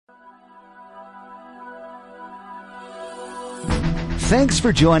Thanks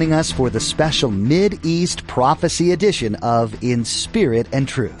for joining us for the special Mid-East Prophecy edition of In Spirit and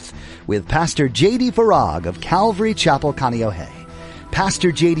Truth with Pastor J.D. Farag of Calvary Chapel, Kaneohe.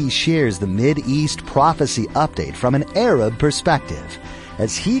 Pastor J.D. shares the Mid-East Prophecy update from an Arab perspective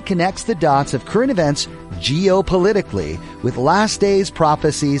as he connects the dots of current events geopolitically with last days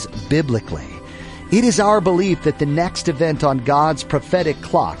prophecies biblically. It is our belief that the next event on God's prophetic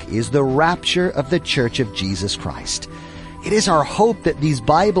clock is the rapture of the Church of Jesus Christ. It is our hope that these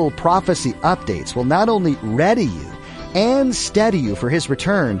Bible prophecy updates will not only ready you and steady you for His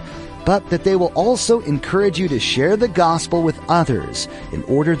return, but that they will also encourage you to share the gospel with others in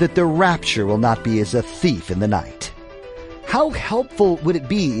order that the rapture will not be as a thief in the night. How helpful would it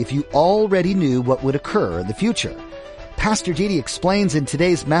be if you already knew what would occur in the future? Pastor J.D. explains in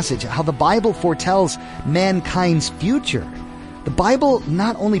today's message how the Bible foretells mankind's future. The Bible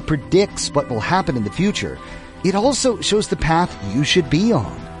not only predicts what will happen in the future, it also shows the path you should be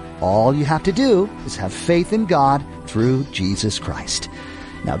on. All you have to do is have faith in God through Jesus Christ.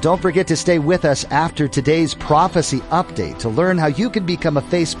 Now, don't forget to stay with us after today's prophecy update to learn how you can become a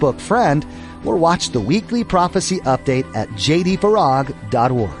Facebook friend or watch the weekly prophecy update at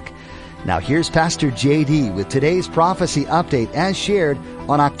jdfarag.org. Now, here's Pastor J.D. with today's prophecy update as shared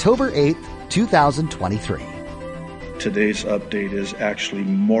on October 8th, 2023. Today's update is actually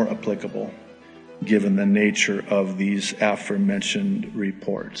more applicable given the nature of these aforementioned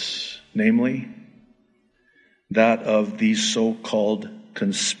reports, namely that of these so-called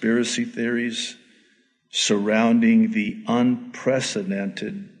conspiracy theories surrounding the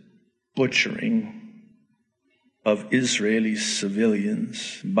unprecedented butchering of Israeli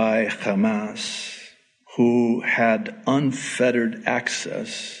civilians by Hamas, who had unfettered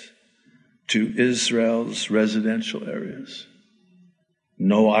access to Israel's residential areas.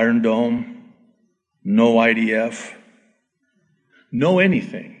 No Iron Dome, no IDF, no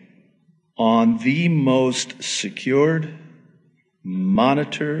anything on the most secured,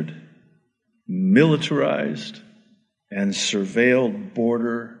 monitored, militarized, and surveilled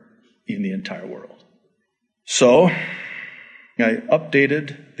border in the entire world. So, I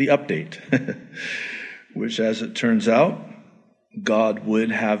updated the update, which, as it turns out, God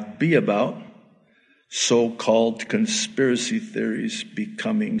would have be about so-called conspiracy theories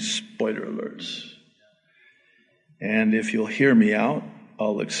becoming spoiler alerts. And if you'll hear me out,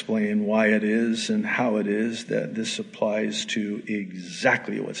 I'll explain why it is and how it is that this applies to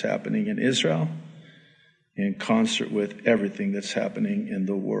exactly what's happening in Israel in concert with everything that's happening in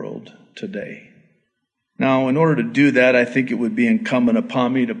the world today. Now, in order to do that, I think it would be incumbent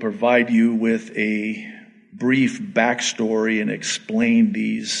upon me to provide you with a brief backstory and explain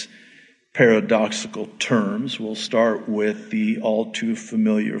these paradoxical terms. We'll start with the all too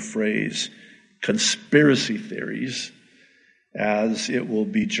familiar phrase, conspiracy theories, as it will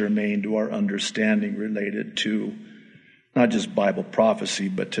be germane to our understanding related to not just Bible prophecy,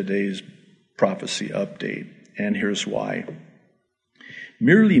 but today's prophecy update. And here's why.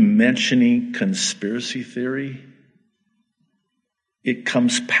 Merely mentioning conspiracy theory, it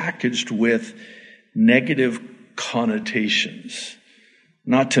comes packaged with negative connotations,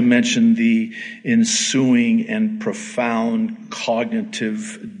 not to mention the ensuing and profound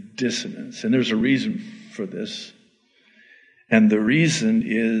cognitive dissonance. And there's a reason for this. And the reason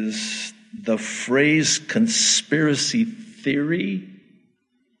is the phrase conspiracy theory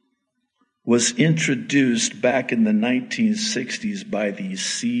was introduced back in the 1960s by the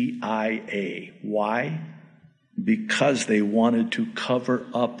CIA. Why? Because they wanted to cover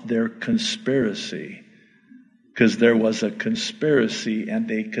up their conspiracy. Because there was a conspiracy and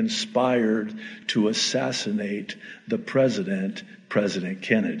they conspired to assassinate the president, President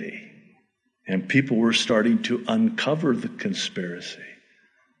Kennedy. And people were starting to uncover the conspiracy.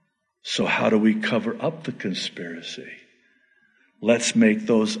 So how do we cover up the conspiracy? Let's make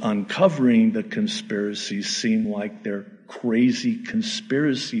those uncovering the conspiracy seem like they're crazy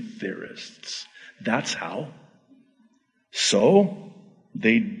conspiracy theorists. That's how. So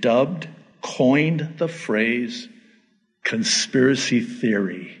they coined the phrase conspiracy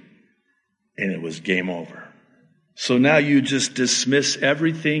theory, and it was game over. So now you just dismiss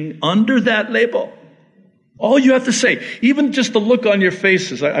everything under that label. All you have to say, even just the look on your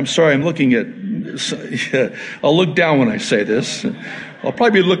faces. I'm sorry, I'm looking at, I'll look down when I say this. I'll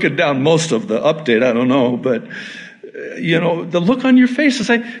probably be looking down most of the update, I don't know. But, the look on your faces,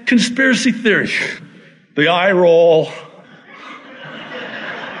 conspiracy theory. The eye roll.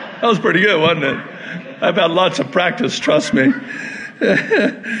 That was pretty good, wasn't it? I've had lots of practice, trust me.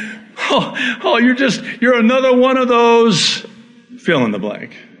 You're another one of those, fill in the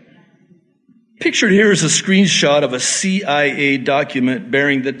blank. Pictured here is a screenshot of a CIA document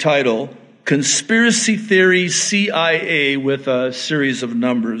bearing the title, Conspiracy Theory CIA, with a series of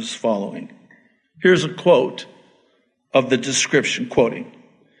numbers following. Here's a quote of the description, quoting,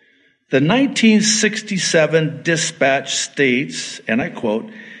 "The 1967 dispatch states," and I quote,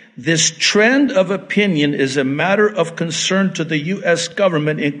 "This trend of opinion is a matter of concern to the U.S.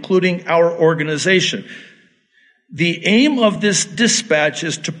 government, including our organization. The aim of this dispatch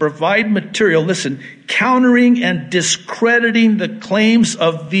is to provide material," listen, "countering and discrediting the claims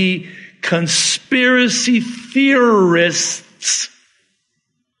of the conspiracy theorists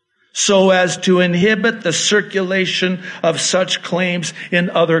so as to inhibit the circulation of such claims in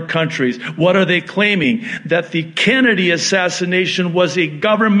other countries." What are they claiming? That the Kennedy assassination was a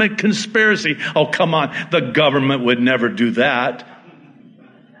government conspiracy. Oh, come on. The government would never do that.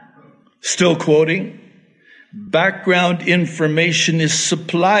 Still quoting, "Background information is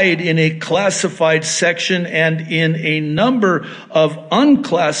supplied in a classified section and in a number of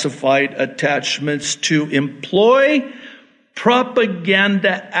unclassified attachments to employ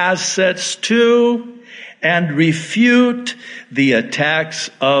propaganda assets to and refute the attacks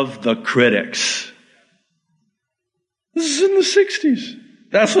of the critics." This is in the 60s.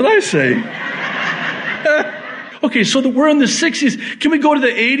 That's what I say. Okay, so we're in the 60s. Can we go to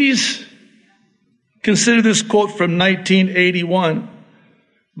the 80s? Consider this quote from 1981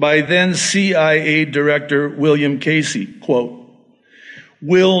 by then CIA Director William Casey, quote,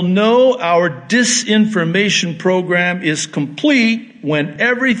 "We'll know our disinformation program is complete when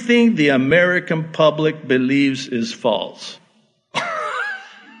everything the American public believes is false."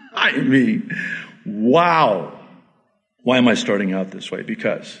 I mean, wow. Why am I starting out this way?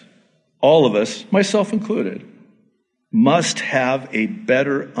 Because all of us, myself included, must have a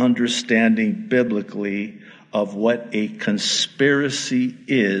better understanding biblically of what a conspiracy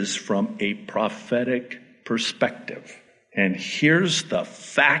is from a prophetic perspective. And here's the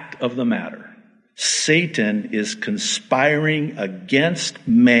fact of the matter. Satan is conspiring against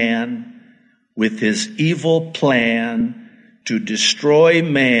man with his evil plan to destroy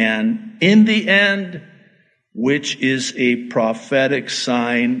man in the end, which is a prophetic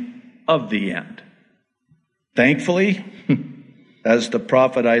sign of the end. Thankfully, as the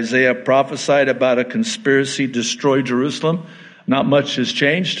prophet Isaiah prophesied about a conspiracy to destroy Jerusalem, not much has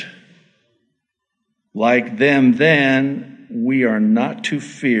changed. Like them then, we are not to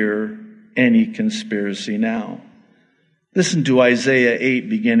fear any conspiracy now. Listen to Isaiah 8,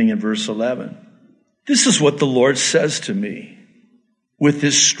 beginning in verse 11. "This is what the Lord says to me, with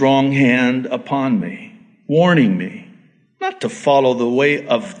his strong hand upon me, warning me not to follow the way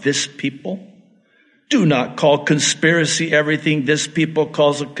of this people. Do not call conspiracy everything this people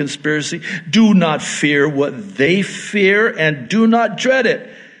calls a conspiracy. Do not fear what they fear, and do not dread it.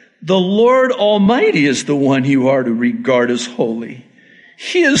 The Lord Almighty is the one you are to regard as holy.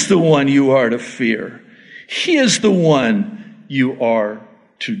 He is the one you are to fear. He is the one you are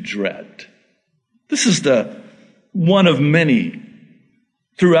to dread." This is the one of many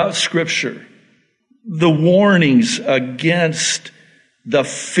throughout Scripture. The warnings against the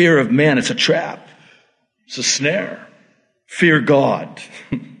fear of man. It's a trap. It's a snare. Fear God.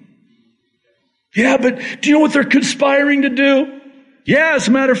 Yeah, but do you know what they're conspiring to do? Yeah, as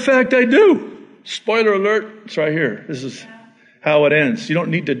a matter of fact, I do. Spoiler alert, it's right here. This is how it ends. You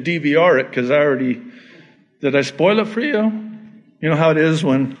don't need to DVR it because did I spoil it for you? You know how it is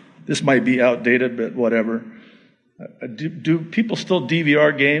when, this might be outdated, but whatever. Do people still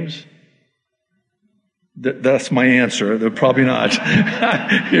DVR games? That's my answer. They're probably not.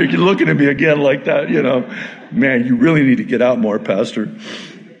 You're looking at me again like that, Man, you really need to get out more, Pastor.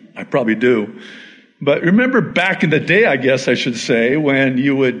 I probably do. But remember back in the day, I guess I should say, when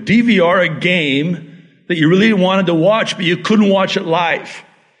you would DVR a game that you really wanted to watch, but you couldn't watch it live.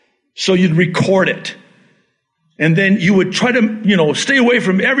 So you'd record it. And then you would try to, stay away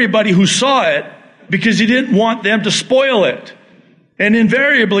from everybody who saw it because you didn't want them to spoil it. And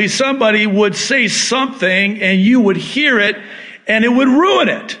invariably, somebody would say something and you would hear it and it would ruin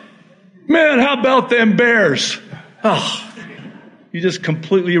it. Man, how about them Bears? Oh, you just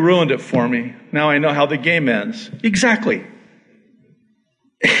completely ruined it for me. Now I know how the game ends. Exactly.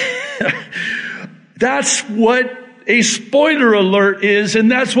 That's what a spoiler alert is, and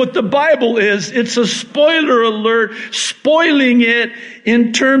that's what the Bible is. It's a spoiler alert, spoiling it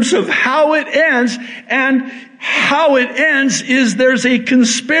in terms of how it ends. And how it ends is there's a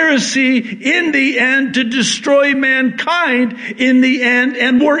conspiracy in the end to destroy mankind in the end,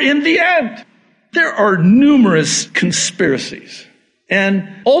 and we're in the end. There are numerous conspiracies, and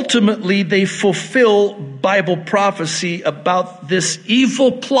ultimately they fulfill Bible prophecy about this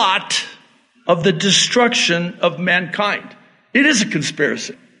evil plot of the destruction of mankind. It is a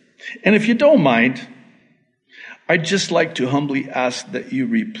conspiracy. And if you don't mind, I'd just like to humbly ask that you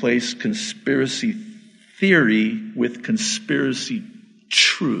replace conspiracy theory with conspiracy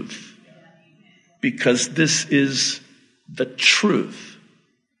truth, because this is the truth.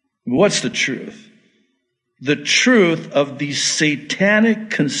 What's the truth? The truth of the satanic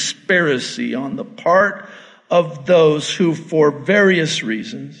conspiracy on the part of those who, for various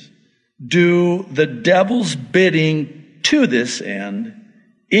reasons, do the devil's bidding to this end,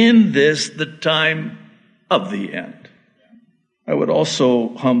 in this, the time of the end. I would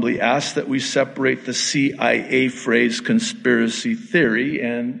also humbly ask that we separate the CIA phrase conspiracy theory,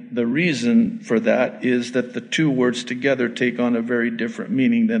 and the reason for that is that the two words together take on a very different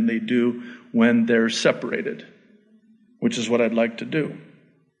meaning than they do when they're separated, which is what I'd like to do.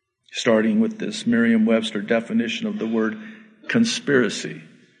 Starting with this Merriam-Webster definition of the word conspiracy,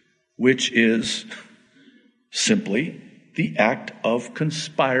 which is simply the act of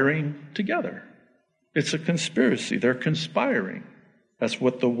conspiring together. It's a conspiracy. They're conspiring. That's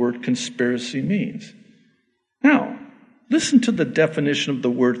what the word conspiracy means. Now, listen to the definition of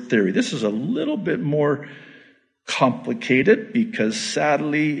the word theory. This is a little bit more complicated because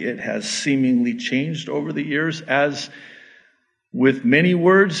sadly it has seemingly changed over the years, as with many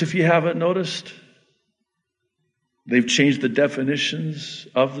words, if you haven't noticed. They've changed the definitions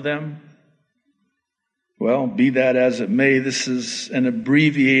of them. Well, be that as it may, this is an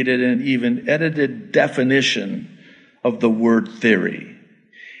abbreviated and even edited definition of the word theory.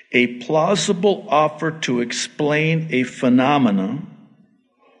 A plausible offer to explain a phenomenon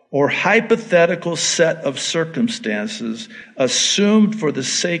or hypothetical set of circumstances assumed for the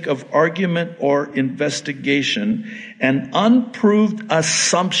sake of argument or investigation, an unproved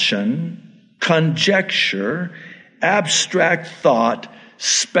assumption, conjecture, abstract thought,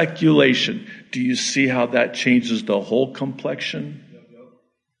 speculation. Do you see how that changes the whole complexion?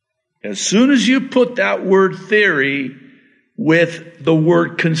 As soon as you put that word theory with the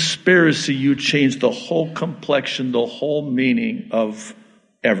word conspiracy, you change the whole complexion, the whole meaning of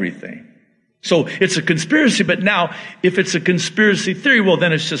everything. So it's a conspiracy, but now if it's a conspiracy theory, well,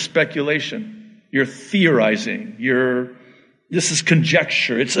 then it's just speculation. You're theorizing. This is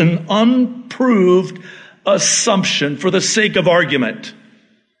conjecture. It's an unproved assumption for the sake of argument.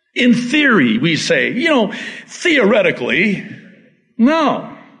 In theory, we say, theoretically,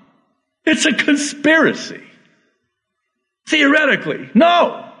 no. It's a conspiracy. Theoretically,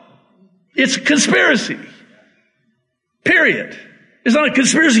 no. It's a conspiracy. Period. It's not a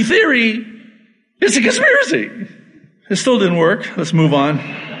conspiracy theory. It's a conspiracy. It still didn't work. Let's move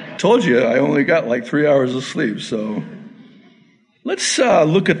on. Told you I only got like 3 hours of sleep, so let's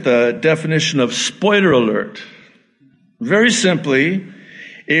look at the definition of spoiler alert. Very simply,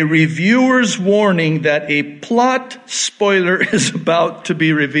 a reviewer's warning that a plot spoiler is about to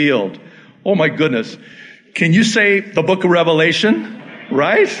be revealed. Oh my goodness. Can you say the book of Revelation?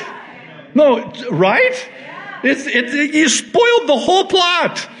 Right? No, right? You spoiled the whole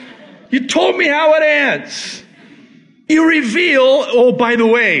plot. You told me how it ends. You reveal, oh, by the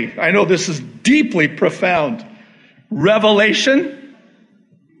way, I know this is deeply profound. Revelation,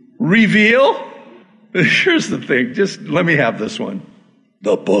 reveal. Here's the thing. Just let me have this one.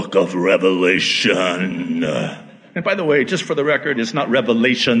 The book of Revelation. And by the way, just for the record, it's not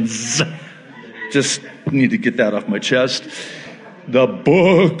Revelations. Just need to get that off my chest. The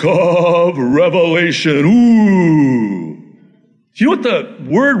book of Revelation. Ooh. Do you know what the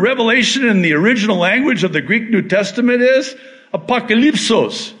word revelation in the original language of the Greek New Testament is?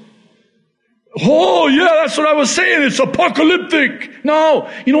 Apocalypsos. Oh, yeah, that's what I was saying. It's apocalyptic.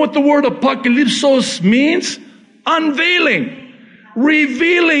 No, you know what the word apocalypsos means? Unveiling,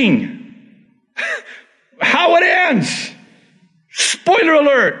 revealing how it ends. Spoiler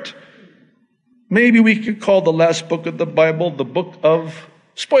alert. Maybe we could call the last book of the Bible the book of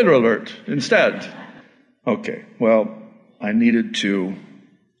spoiler alert instead. Okay, well, I needed to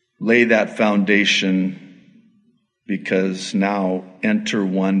lay that foundation because now enter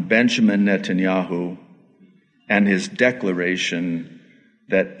one Benjamin Netanyahu and his declaration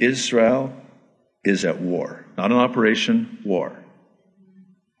that Israel is at war. Not an operation, war.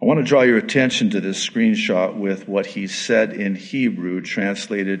 I want to draw your attention to this screenshot with what he said in Hebrew,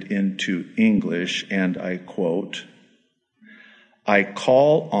 translated into English, and I quote, I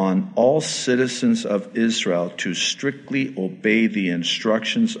call on all citizens of Israel to strictly obey the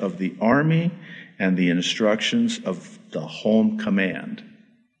instructions of the army and the instructions of the home command.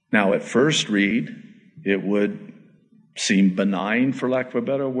 Now, at first read, it would seem benign, for lack of a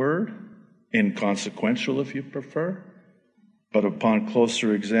better word, inconsequential if you prefer. But upon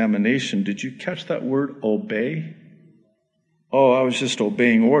closer examination, did you catch that word, obey? Oh, I was just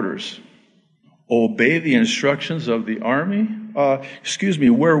obeying orders. Obey the instructions of the army?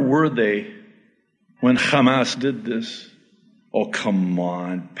 Where were they when Hamas did this? Oh, come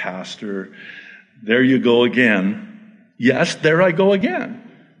on, Pastor. There you go again. Yes, there I go again.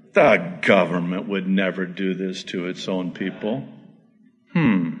 The government would never do this to its own people.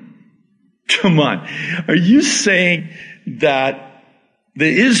 Come on. Are you saying that the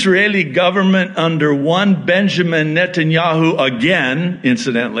Israeli government under one Benjamin Netanyahu again,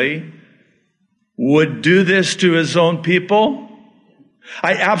 incidentally, would do this to his own people?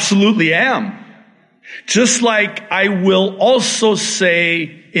 I absolutely am. Just like I will also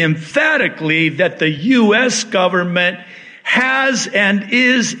say emphatically that the U.S. government has and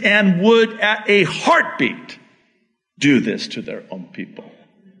is and would at a heartbeat do this to their own people.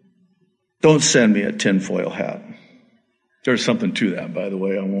 Don't send me a tinfoil hat. There's something to that, by the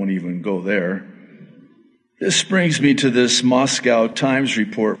way. I won't even go there. This brings me to this Moscow Times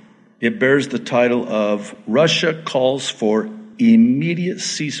report. It bears the title of Russia Calls for Immediate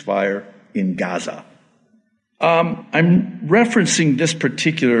Ceasefire in Gaza. I'm referencing this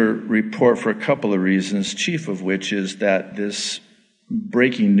particular report for a couple of reasons, chief of which is that this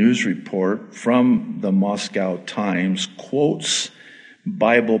breaking news report from the Moscow Times quotes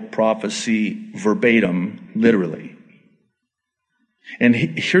Bible prophecy verbatim, literally. And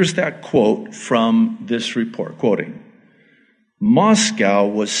here's that quote from this report, quoting, Moscow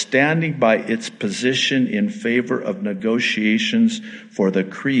was standing by its position in favor of negotiations for the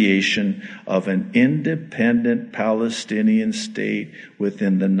creation of an independent Palestinian state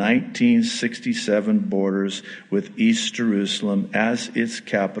within the 1967 borders with East Jerusalem as its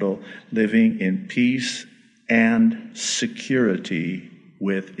capital, living in peace and security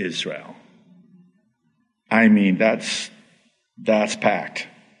with Israel. I mean, that's packed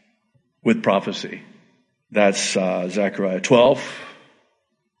with prophecy. That's Zechariah 12,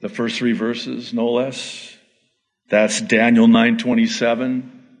 the first 3 verses, no less. That's Daniel 9:27.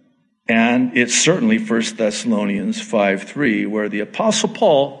 And it's certainly 1 Thessalonians 5:3, where the Apostle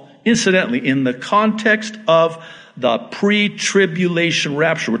Paul, incidentally, in the context of the pre-tribulation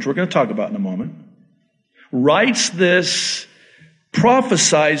rapture, which we're going to talk about in a moment, writes this,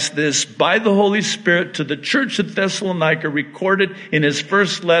 prophesies this by the Holy Spirit to the church at Thessalonica, recorded in his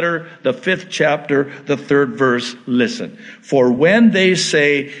first letter, the 5th chapter, the 3rd verse. Listen, for when they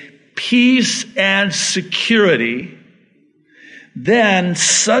say peace and security, then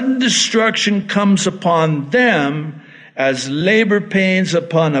sudden destruction comes upon them as labor pains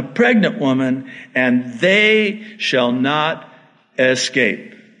upon a pregnant woman, and they shall not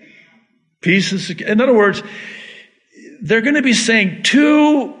escape. Peace and security. In other words, they're going to be saying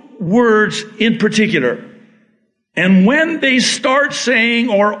 2 words in particular. And when they start saying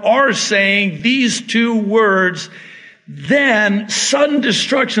or are saying these 2 words, then sudden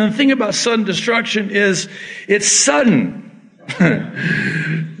destruction. The thing about sudden destruction is it's sudden.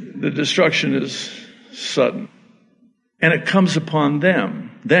 The destruction is sudden. And it comes upon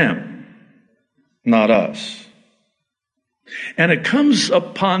them, not us. And it comes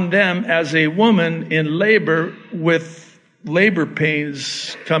upon them as a woman in labor with labor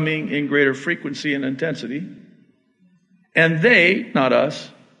pains coming in greater frequency and intensity. And they, not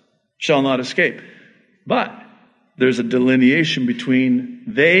us, shall not escape. But there's a delineation between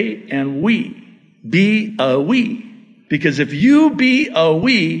they and we. Be a we. Because if you be a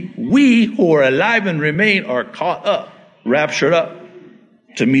we who are alive and remain are caught up, raptured up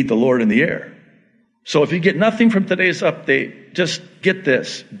to meet the Lord in the air. So if you get nothing from today's update, just get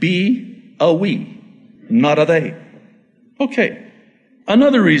this. Be a we, not a they. Okay.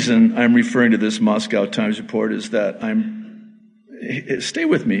 Another reason I'm referring to this Moscow Times report is that stay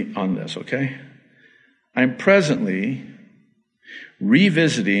with me on this, okay? I'm presently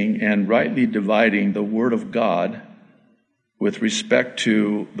revisiting and rightly dividing the Word of God with respect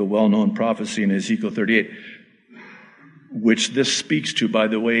to the well-known prophecy in Ezekiel 38, which this speaks to, by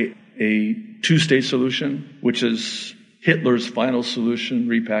the way, a 2-state solution, which is Hitler's final solution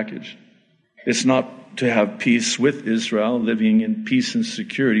repackaged. It's not to have peace with Israel, living in peace and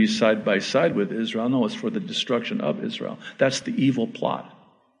security side by side with Israel. No, it's for the destruction of Israel. That's the evil plot.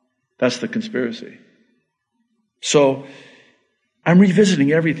 That's the conspiracy. So I'm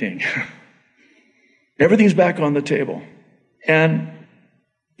revisiting everything. Everything's back on the table. And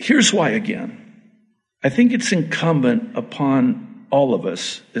here's why again. I think it's incumbent upon all of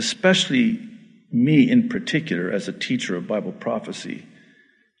us, especially me in particular as a teacher of Bible prophecy,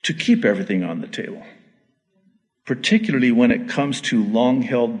 to keep everything on the table. particularly when it comes to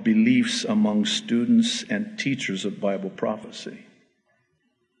long-held beliefs among students and teachers of Bible prophecy.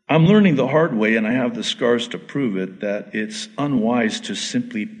 I'm learning the hard way, and I have the scars to prove it, that it's unwise to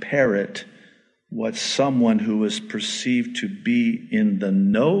simply parrot what someone who is perceived to be in the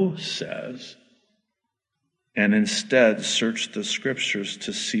know says, and instead search the scriptures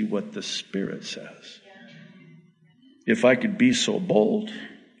to see what the Spirit says. If I could be so bold,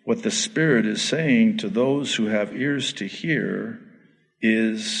 what the Spirit is saying to those who have ears to hear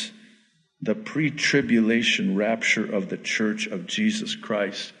is the pre-tribulation rapture of the church of Jesus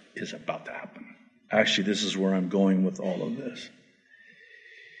Christ is about to happen. Actually, this is where I'm going with all of this.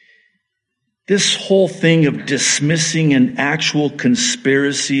 This whole thing of dismissing an actual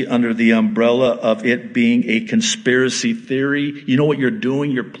conspiracy under the umbrella of it being a conspiracy theory, you know what you're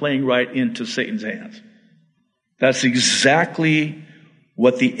doing? You're playing right into Satan's hands. That's exactly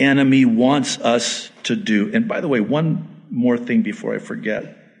what the enemy wants us to do. And by the way, one more thing before I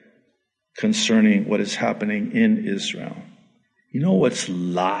forget concerning what is happening in Israel. You know what's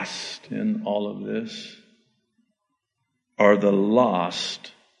lost in all of this? Are the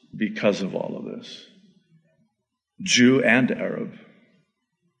lost because of all of this. Jew and Arab.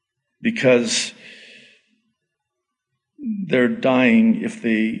 Because they're dying, if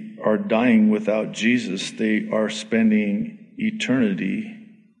they are dying without Jesus, they are spending eternity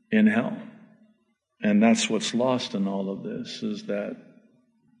in hell. And that's what's lost in all of this, is that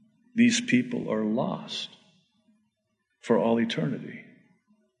these people are lost for all eternity.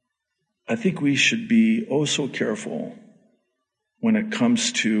 I think we should be oh so careful when it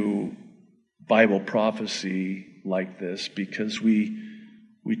comes to Bible prophecy like this, because we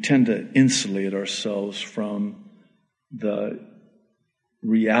tend to insulate ourselves from the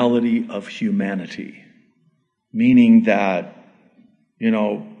reality of humanity, meaning that,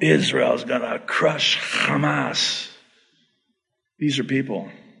 Israel's going to crush Hamas. These are people.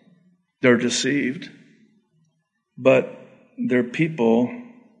 They're deceived, but they're people,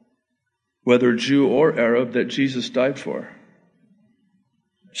 whether Jew or Arab, that Jesus died for.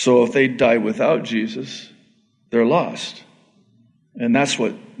 So if they die without Jesus, they're lost. And that's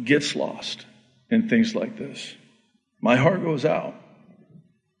what gets lost in things like this. My heart goes out.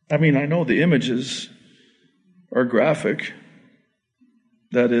 I know the images are graphic.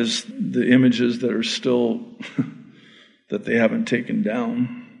 That is, the images that are still, that they haven't taken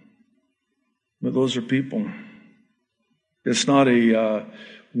down. But those are people. It's not a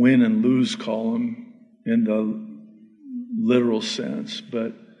win and lose column in the literal sense,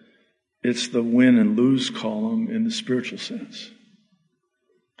 but it's the win and lose column in the spiritual sense.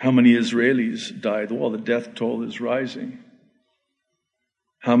 How many Israelis died? Well, the death toll is rising.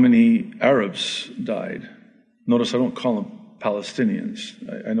 How many Arabs died? Notice I don't call them Palestinians.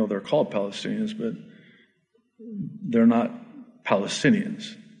 I know they're called Palestinians, but they're not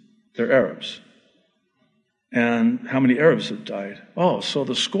Palestinians. They're Arabs. And how many Arabs have died? Oh, so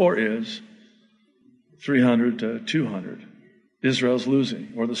the score is 300 to 200. Israel's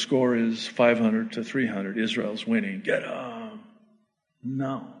losing. Or the score is 500 to 300. Israel's winning. Get up.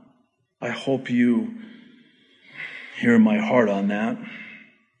 No. I hope you hear my heart on that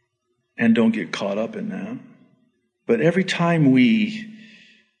and don't get caught up in that. But every time we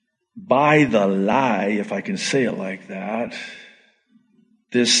buy the lie, if I can say it like that,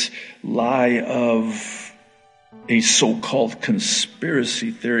 this lie of a so-called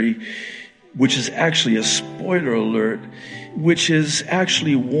conspiracy theory, which is actually a spoiler alert, which is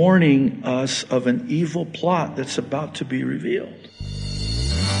actually warning us of an evil plot that's about to be revealed.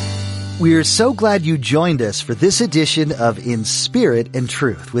 We're so glad you joined us for this edition of In Spirit and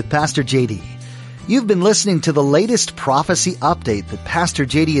Truth with Pastor JD. You've been listening to the latest prophecy update that Pastor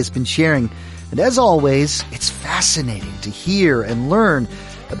JD has been sharing, and as always, it's fascinating to hear and learn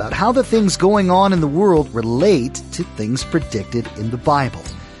about how the things going on in the world relate to things predicted in the Bible.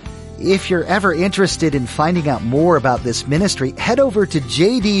 If you're ever interested in finding out more about this ministry, head over to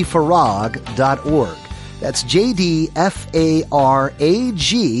jdfarag.org. That's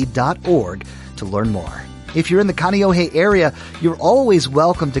jdfarag.org to learn more. If you're in the Kaneohe area, you're always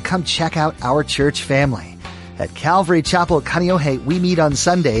welcome to come check out our church family. At Calvary Chapel Kaneohe, we meet on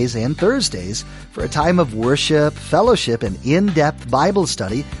Sundays and Thursdays for a time of worship, fellowship, and in-depth Bible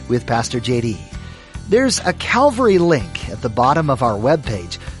study with Pastor JD. There's a Calvary link at the bottom of our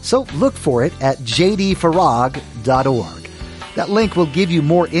webpage, so look for it at jdfarag.org. That link will give you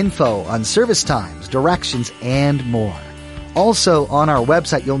more info on service times, directions, and more. Also on our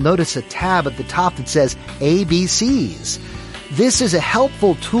website, you'll notice a tab at the top that says ABCs. This is a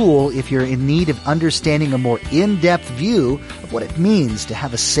helpful tool if you're in need of understanding a more in-depth view of what it means to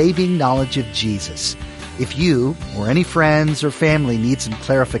have a saving knowledge of Jesus. If you or any friends or family need some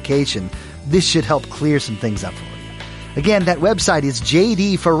clarification, this should help clear some things up for you. Again, that website is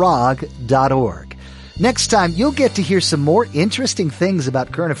jdfarag.org. Next time, you'll get to hear some more interesting things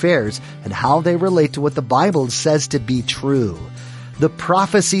about current affairs and how they relate to what the Bible says to be true. The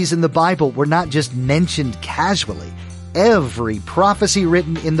prophecies in the Bible were not just mentioned casually. Every prophecy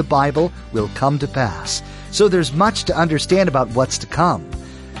written in the Bible will come to pass. So there's much to understand about what's to come.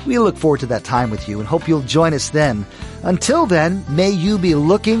 We look forward to that time with you and hope you'll join us then. Until then, may you be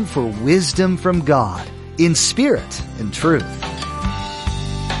looking for wisdom from God in spirit and truth.